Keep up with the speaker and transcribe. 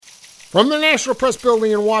From the National Press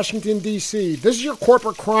Building in Washington, D.C., this is your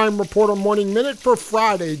Corporate Crime Reporter Morning Minute for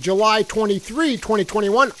Friday, July 23,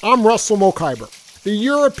 2021. I'm Russell Mokhiber. The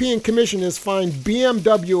European Commission has fined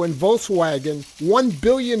BMW and Volkswagen $1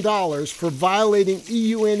 billion for violating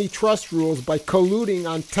EU antitrust rules by colluding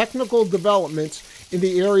on technical developments in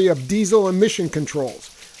the area of diesel emission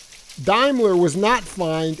controls. Daimler was not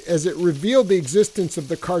fined as it revealed the existence of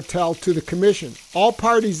the cartel to the Commission. All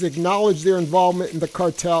parties acknowledged their involvement in the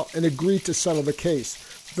cartel and agreed to settle the case.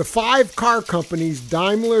 The five car companies,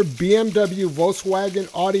 Daimler, BMW, Volkswagen,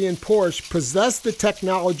 Audi, and Porsche, possess the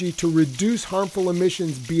technology to reduce harmful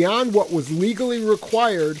emissions beyond what was legally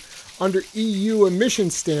required under EU emission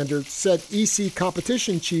standards, said EC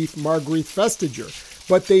Competition Chief Margrethe Vestager.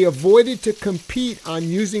 But they avoided to compete on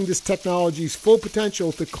using this technology's full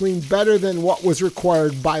potential to clean better than what was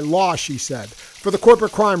required by law, she said. For the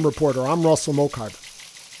Corporate Crime Reporter, I'm Russell Mokhiber.